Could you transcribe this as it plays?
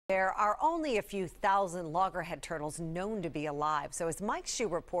There are only a few thousand loggerhead turtles known to be alive. So as Mike Shue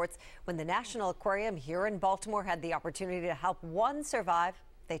reports, when the National Aquarium here in Baltimore had the opportunity to help one survive,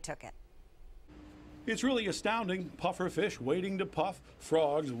 they took it. It's really astounding. Pufferfish waiting to puff,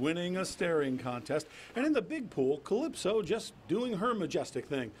 frogs winning a staring contest, and in the big pool, Calypso just doing her majestic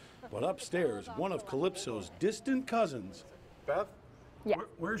thing. But upstairs, one of Calypso's distant cousins. Beth? Yeah.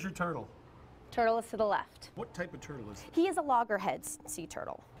 Where's your turtle? Turtle is to the left. What type of turtle is it? He is a loggerhead sea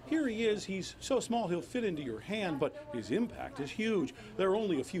turtle. Here he is. He's so small he'll fit into your hand, but his impact is huge. There are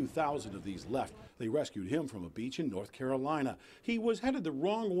only a few thousand of these left. They rescued him from a beach in North Carolina. He was headed the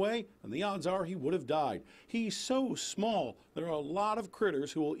wrong way, and the odds are he would have died. He's so small, there are a lot of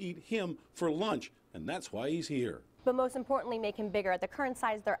critters who will eat him for lunch, and that's why he's here. But most importantly, make him bigger. At the current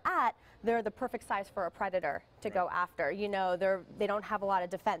size they're the perfect size for a predator to go after. You know, they don't have a lot of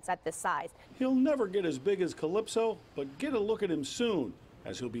defense at this size. He'll never get as big as Calypso, but get a look at him soon,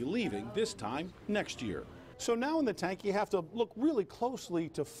 as he'll be leaving this time next year. So now in the tank, you have to look really closely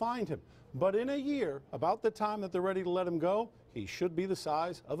to find him. But in a year, about the time that they're ready to let him go, he should be the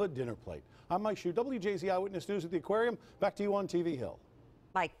size of a dinner plate. I'm Mike Shue, WJZ Eyewitness News at the Aquarium. Back to you on TV Hill.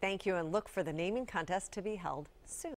 Mike, thank you, and look for the naming contest to be held soon.